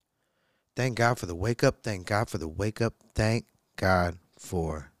Thank God for the wake up. Thank God for the wake up. Thank God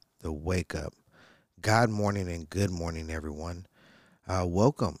for the wake up. God morning and good morning, everyone.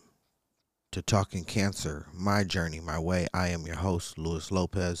 Welcome to Talking Cancer, my journey, my way. I am your host, Luis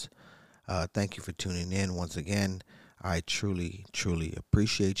Lopez. Thank you for tuning in once again. I truly, truly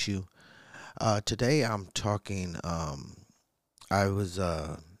appreciate you. Today I'm talking. I was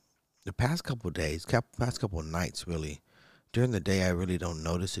the past couple of days, past couple of nights, really. During the day, I really don't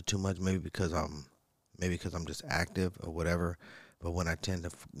notice it too much. Maybe because I'm just active or whatever. But when I tend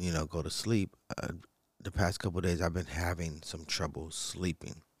to, go to sleep, the past couple of days I've been having some trouble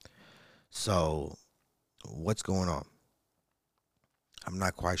sleeping. So what's going on? I'm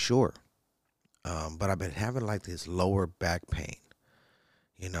not quite sure. But I've been having like this lower back pain,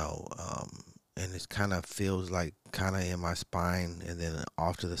 you know, and it kind of feels like kind of in my spine and then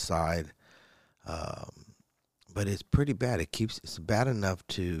off to the side. Um, but it's pretty bad. It's bad enough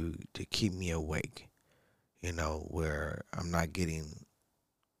to keep me awake, where I'm not getting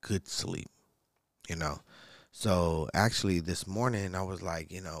good sleep, you know. So actually this morning I was like,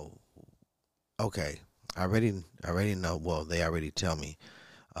 okay, I already know, well, they already tell me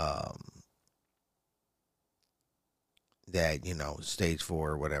um that, stage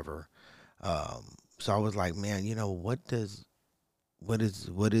 4 or whatever. So I was like, man,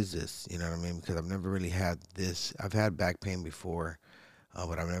 what is this? You know what I mean? Because I've never really had this. I've had back pain before,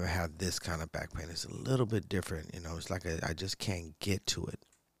 but I've never had this kind of back pain. It's a little bit different, It's like I just can't get to it.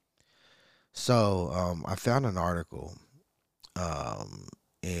 So I found an article, um,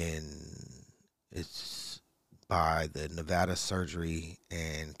 in it's by the Nevada Surgery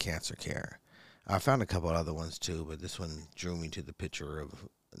and Cancer Care. I found a couple other ones too, but this one drew me to the picture of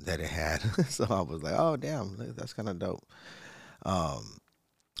that it had. So I was like, "Oh, damn, that's kind of dope." Um,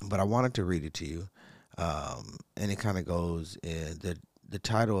 but I wanted to read it to you, and it kind of goes. The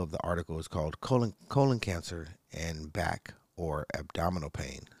title of the article is called "Colon Cancer and Back or Abdominal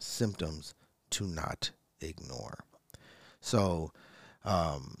Pain Symptoms to Not Ignore." So,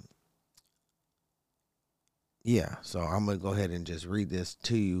 um, yeah, so I'm gonna go ahead and just read this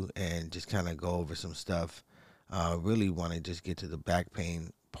to you and just kind of go over some stuff. Really want to just get to the back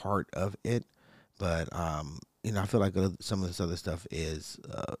pain part of it, but I feel like some of this other stuff is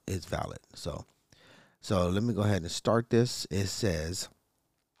valid. So let me go ahead and start this. It says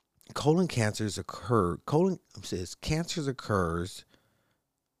colon says cancers occurs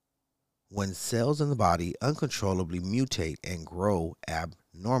when cells in the body uncontrollably mutate and grow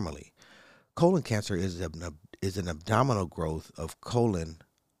abnormally. Colon cancer is an abdominal growth of colon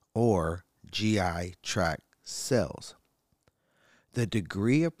or GI tract cells. The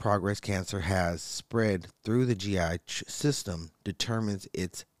degree of progress cancer has spread through the GI system determines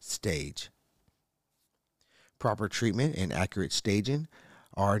its stage. Proper treatment and accurate staging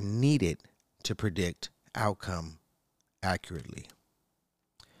are needed to predict outcome accurately.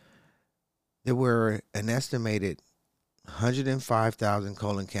 There were an estimated 105,000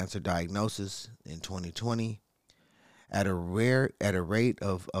 colon cancer diagnoses in 2020 at a rate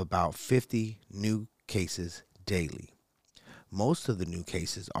of about 50 new cases daily. Most of the new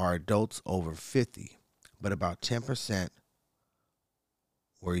cases are adults over 50, but about 10%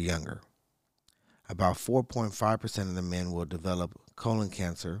 were younger. About 4.5% of the men will develop colon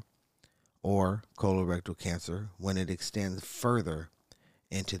cancer or colorectal cancer when it extends further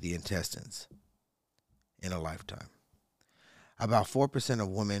into the intestines in a lifetime. About 4% of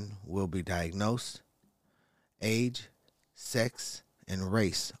women will be diagnosed. Age, sex, and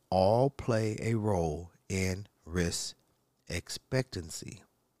race all play a role in risk expectancy.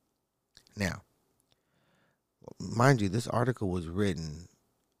 Now, mind you, this article was written,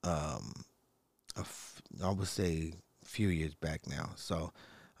 um, I would say, a few years back now. So,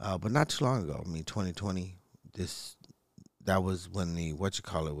 but not too long ago. I mean, 2020. This that was when the what you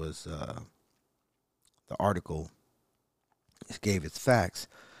call it was the article gave its facts.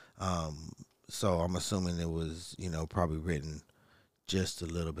 Um, so I'm assuming it was probably written just a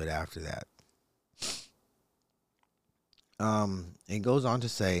little bit after that. It goes on to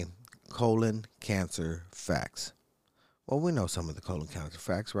say colon cancer facts. Well, we know some of the colon cancer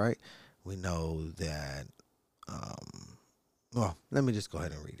facts, right? We know that. Um, well, let me just go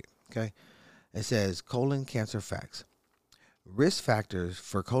ahead and read it. Okay. It says colon cancer facts. Risk factors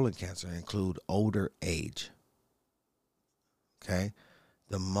for colon cancer include older age. Okay.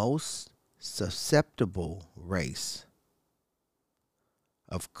 The most susceptible race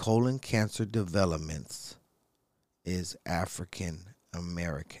of colon cancer developments is African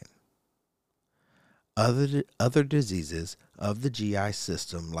American. Other diseases of the GI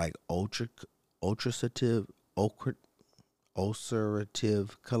system like ulcerative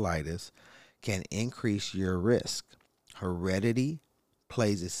ulcerative colitis can increase your risk. Heredity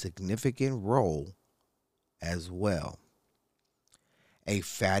plays a significant role as well. A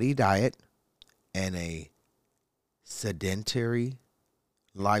fatty diet and a sedentary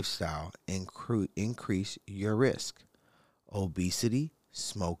lifestyle increase your risk. Obesity,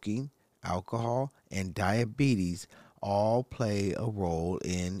 smoking, alcohol, and diabetes all play a role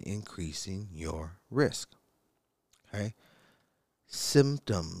in increasing your risk. Okay?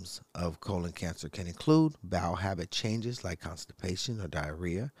 Symptoms of colon cancer can include bowel habit changes like constipation or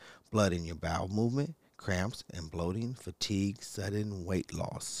diarrhea, blood in your bowel movement, cramps and bloating, fatigue, sudden weight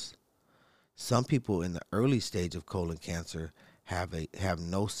loss. Some people in the early stage of colon cancer have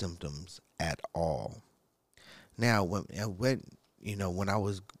no symptoms at all. Now, when I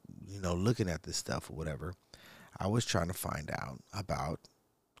was looking at this stuff or whatever, I was trying to find out about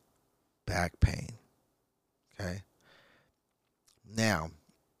back pain. Okay. Now,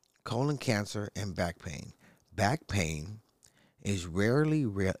 colon cancer and back pain. Back pain is rarely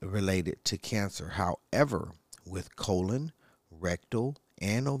related to cancer. However, with colon, rectal,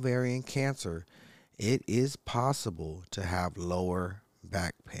 and ovarian cancer, it is possible to have lower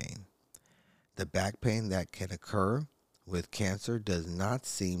back pain. The back pain that can occur with cancer does not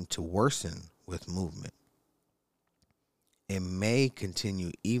seem to worsen with movement. It may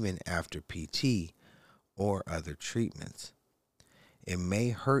continue even after PT or other treatments. It may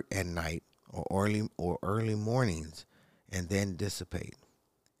hurt at night or early mornings and then dissipate.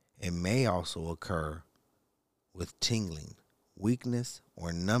 It may also occur with tingling, weakness,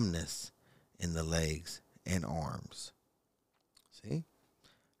 or numbness in the legs and arms. See?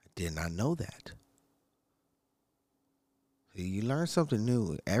 I did not know that. See, you learn something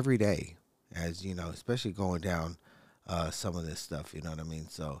new every day, as you know, especially going down some of this stuff. You know what I mean?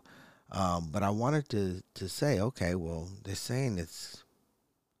 So, but I wanted to say, okay, well, they're saying it's,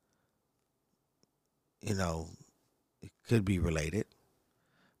 it could be related,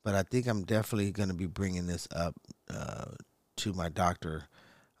 but I think I'm definitely going to be bringing this up to my doctor.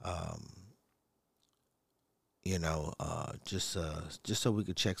 Um, just so we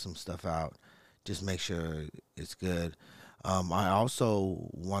could check some stuff out, just make sure it's good. I also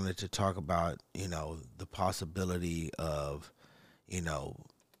wanted to talk about, the possibility of, you know,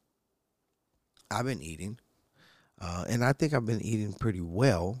 I've been eating, and I think I've been eating pretty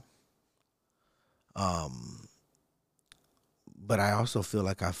well. Um, but I also feel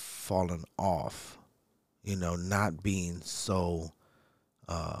like I've fallen off, not being so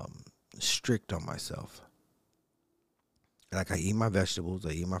um, strict on myself. Like I eat my vegetables, I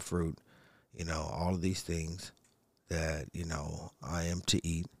eat my fruit, all of these things that, I am to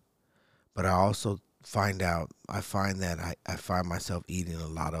eat. But I find that I find myself eating a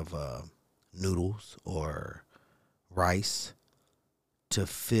lot of noodles or rice to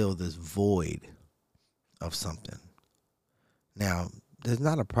fill this void of something. Now, there's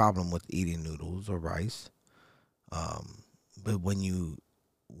not a problem with eating noodles or rice, um, but when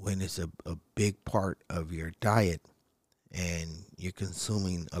it's a big part of your diet and you're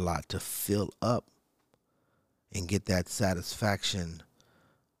consuming a lot to fill up and get that satisfaction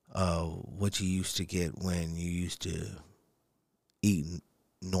of what you used to get when you used to eat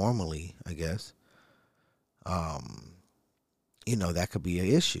normally, I guess, um, that could be an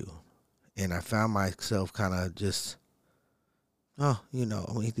issue. And I found myself kind of just, I'm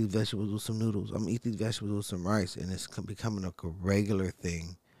gonna eat these vegetables with some noodles. I'm gonna eat these vegetables with some rice, and it's becoming a regular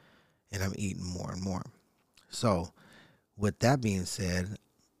thing, and I'm eating more and more. So, with that being said,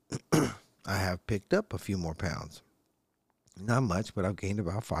 I have picked up a few more pounds. Not much, but I've gained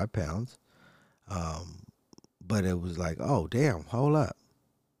about 5 pounds. Um, but it was like, oh damn, hold up.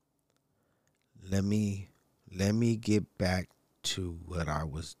 Let me get back to what I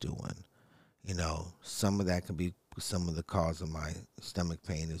was doing. Some of that could be some of the cause of my stomach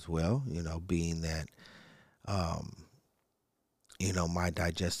pain as well. Being that, um, my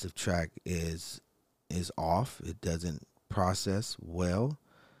digestive tract is off. It doesn't process well.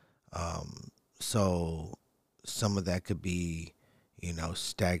 So some of that could be,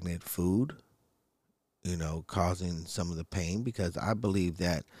 stagnant food, causing some of the pain because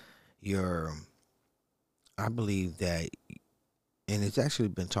your, I believe that, and it's actually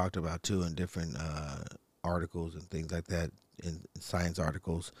been talked about too in different articles and things like that, in science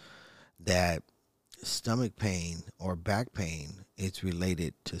articles, that stomach pain or back pain is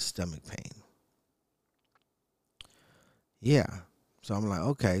related to stomach pain. Yeah. So I'm like,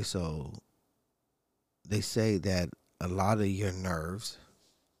 okay, so they say that a lot of your nerves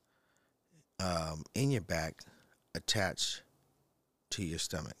in your back attach to your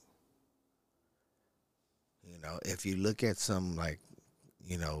stomach. If you look at some like,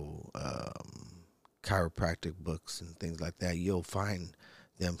 you know, chiropractic books and things like that, you'll find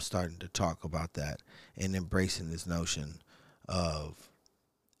them starting to talk about that and embracing this notion of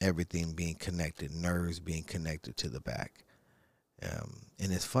everything being connected, nerves being connected to the back.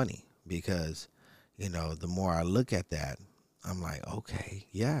 And it's funny because, the more I look at that, I'm like, okay,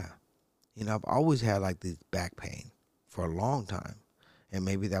 yeah. I've always had like this back pain for a long time. And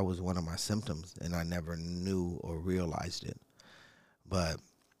maybe that was one of my symptoms and I never knew or realized it. But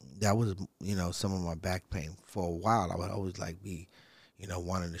that was, some of my back pain. For a while, I would always like be,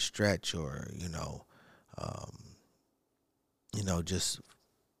 wanting to stretch or, um, just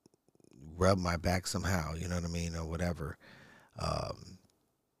rub my back somehow, you know what I mean, or whatever. Um,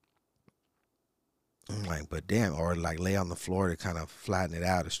 I'm like, but damn, or like lay on the floor to kind of flatten it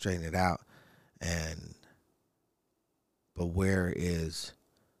out or straighten it out. And, but where is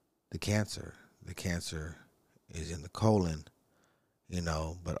the cancer? The cancer is in the colon,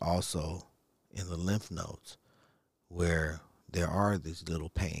 but also in the lymph nodes where there are these little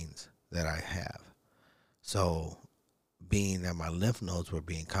pains that I have. So, being that my lymph nodes were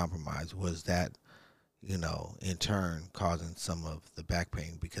being compromised, was that, in turn causing some of the back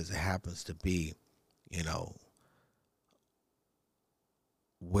pain because it happens to be, you know,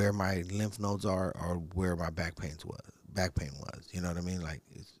 where my lymph nodes are or where my back pain was, you know what I mean? Like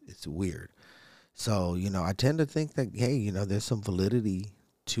it's weird. So, I tend to think that, hey, there's some validity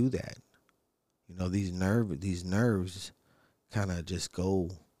to that. These nerves kind of just go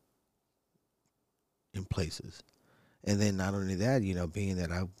in places. And then not only that, being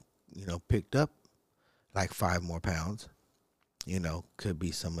that I, picked up like 5 more pounds, could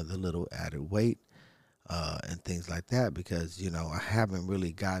be some of the little added weight and things like that because, I haven't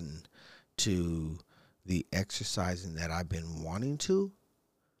really gotten to the exercising that I've been wanting to.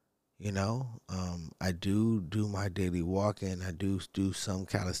 I do my daily walking. I do some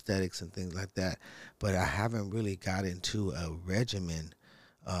calisthenics and things like that, but I haven't really got into a regimen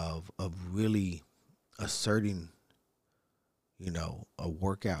of really asserting, a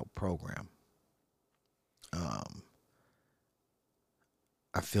workout program. Um,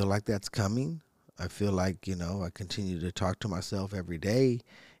 I feel like that's coming. I feel like, I continue to talk to myself every day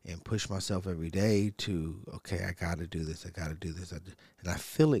and push myself every day to, okay, I got to do this. I got to do this. And I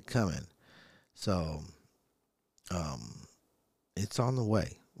feel it coming. So, um, it's on the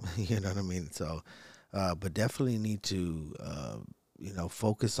way. You know what I mean? So, but definitely need to,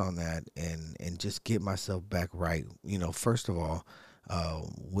 focus on that and just get myself back right. First of all,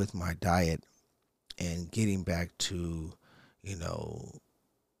 with my diet and getting back to, you know,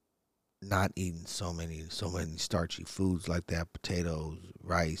 not eating so many starchy foods like that, potatoes,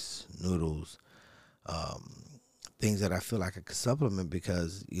 rice, noodles, um, things that I feel like I could supplement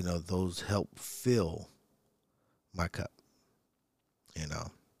because, those help fill my cup, you know,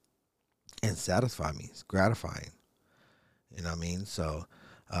 and satisfy me. It's gratifying. You know what I mean? So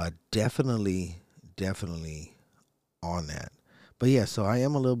definitely on that. But yeah, so I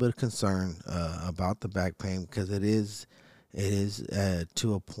am a little bit concerned about the back pain because it is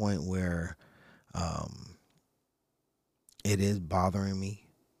to a point where um, it is bothering me,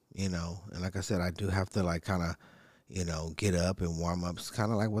 And like I said, I do have to like kind of, get up and warm up. It's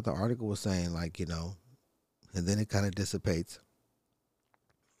kind of like what the article was saying, like, and then it kind of dissipates.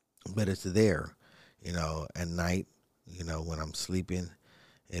 But it's there, at night, when I'm sleeping,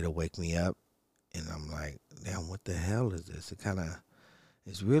 it'll wake me up and I'm like, damn, what the hell is this?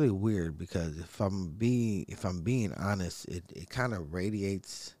 It's really weird because if I'm being honest, it kind of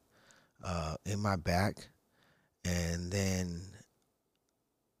radiates in my back, and then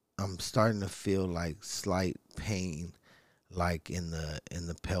I'm starting to feel like slight pain, like in the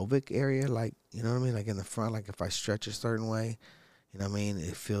pelvic area, like you know what I mean, like in the front, like if I stretch a certain way, you know what I mean,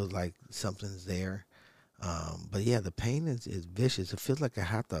 it feels like something's there. But yeah, the pain is vicious. It feels like I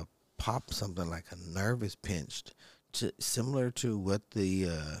have to pop something, like a nerve is pinched, similar to what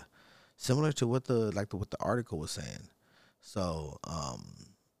the article was saying. So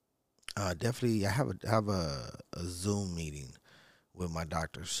definitely, I have a Zoom meeting with my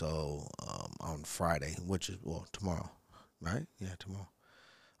doctor. So on Friday, which is tomorrow, right? Yeah, tomorrow.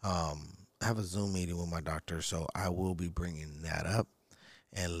 I have a Zoom meeting with my doctor, so I will be bringing that up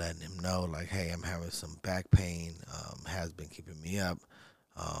and letting him know, like, hey, I'm having some back pain. Has been keeping me up.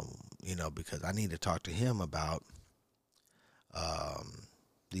 Because I need to talk to him about um,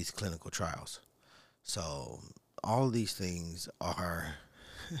 these clinical trials. So all these things are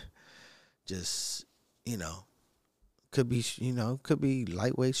just, you know, could be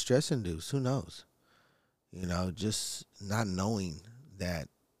lightweight stress induced. Who knows? Just not knowing that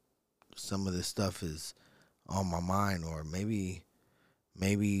some of this stuff is on my mind, or maybe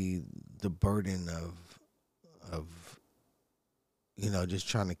the burden of just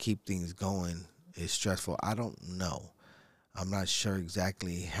trying to keep things going is stressful. I don't know. I'm not sure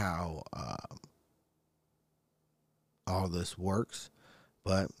exactly how all this works,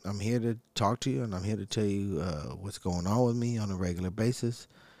 but I'm here to talk to you, and I'm here to tell you what's going on with me on a regular basis.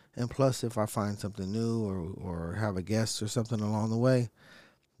 And plus, if I find something new or have a guest or something along the way,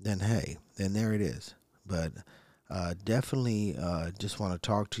 then hey, then there it is. But definitely just want to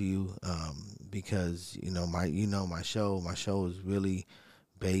talk to you because my show is really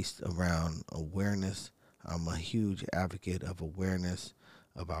based around awareness. I'm a huge advocate of awareness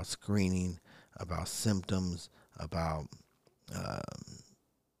about screening, about symptoms, about um,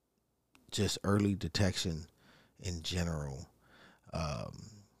 just early detection in general. Um,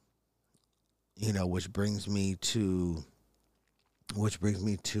 which brings me to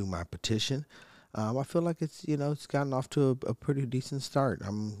my petition. I feel like it's gotten off to a pretty decent start.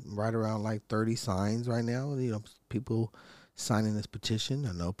 I'm right around like 30 signs right now. People signing this petition.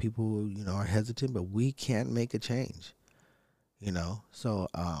 I know people are hesitant, but we can't make a change. So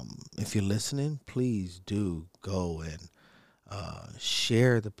if you're listening, please do go and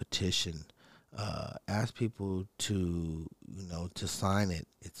share the petition. Ask people to sign it.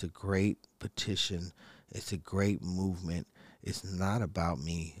 It's a great petition. It's a great movement. It's not about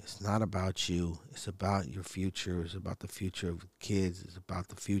me. It's not about you. It's about your future. It's about the future of kids. It's about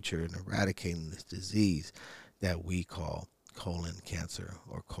the future in eradicating this disease that we call colon cancer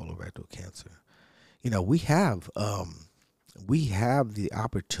or colorectal cancer. We have the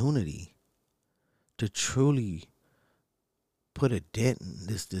opportunity to truly put a dent in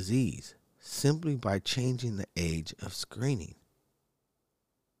this disease simply by changing the age of screening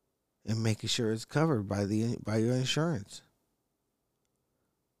and making sure it's covered by your insurance.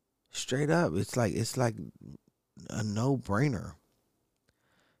 Straight up, it's like a no-brainer.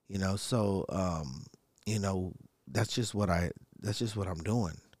 So you know that's just what I'm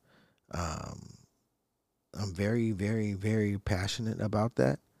doing. Um, I'm very, very, very passionate about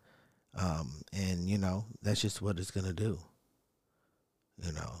that. And that's just what it's gonna do.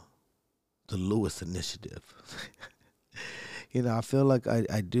 You know, the Lewis Initiative. I feel like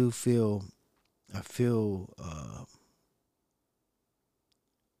I do feel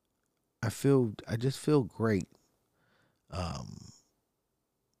I just feel great um,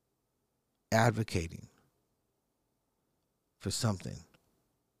 advocating for something,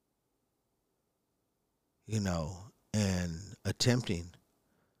 you know, and attempting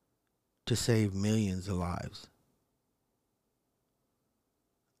to save millions of lives.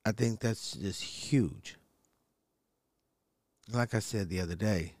 I think that's just huge. Like I said the other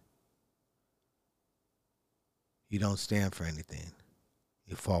day, you don't stand for anything,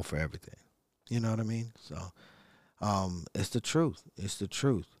 you fall for everything. You know what I mean? So it's the truth. It's the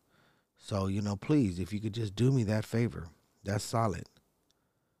truth. So, please, if you could just do me that favor, that's solid.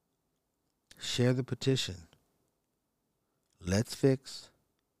 Share the petition. Let's fix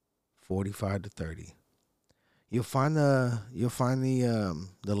 45 to 30. You'll find the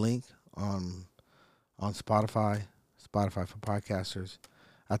link on Spotify for podcasters.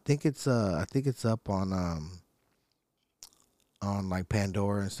 I think it's up on like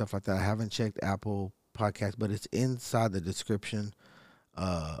Pandora and stuff like that. I haven't checked Apple Podcast, but it's inside the description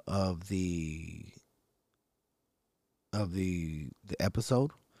of the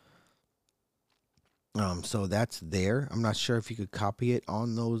episode. So that's there. I'm not sure if you could copy it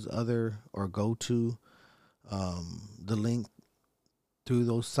on those other or go to the link through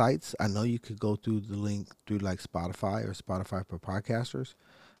those sites. I know you could go through the link through like Spotify or Spotify for podcasters.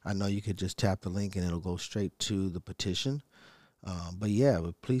 I know you could just tap the link and it'll go straight to the petition. But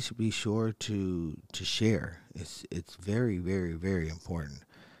please be sure to share. It's very, very, very important.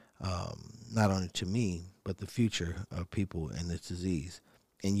 Not only to me, but the future of people in this disease.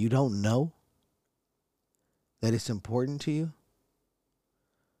 And you don't know that it's important to you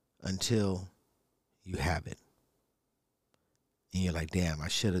until you have it. And you're like, damn, I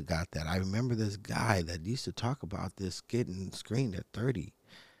should have got that. I remember this guy that used to talk about this getting screened at 30.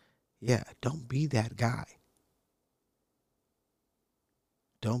 Yeah, don't be that guy.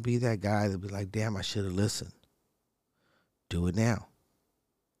 Don't be that guy that be like, damn, I should have listened. Do it now.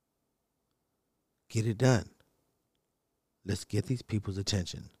 Get it done. Let's get these people's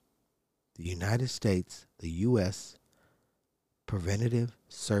attention. The United States, the U.S. Preventative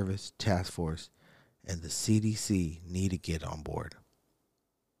Service Task Force, and the CDC need to get on board.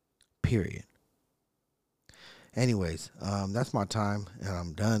 Period. Anyways, that's my time, and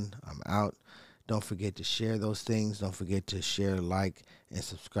I'm done. I'm out. Don't forget to share those things. Don't forget to share, like, and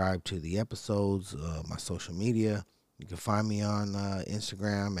subscribe to the episodes, my social media. You can find me on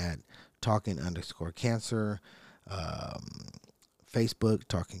Instagram at talking_cancer, Facebook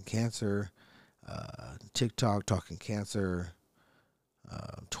Talking Cancer, TikTok Talking Cancer,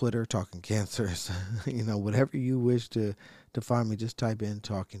 Twitter Talking Cancer. Whatever you wish to find me, just type in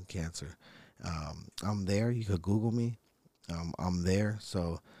Talking Cancer. I'm there. You could Google me. I'm there.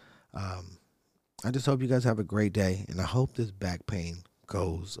 So I just hope you guys have a great day, and I hope this back pain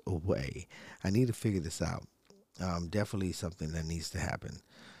goes away. I need to figure this out. Definitely something that needs to happen.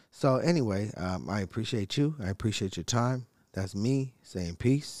 So anyway, I appreciate you. I appreciate your time. That's me saying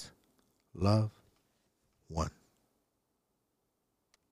peace, love, one.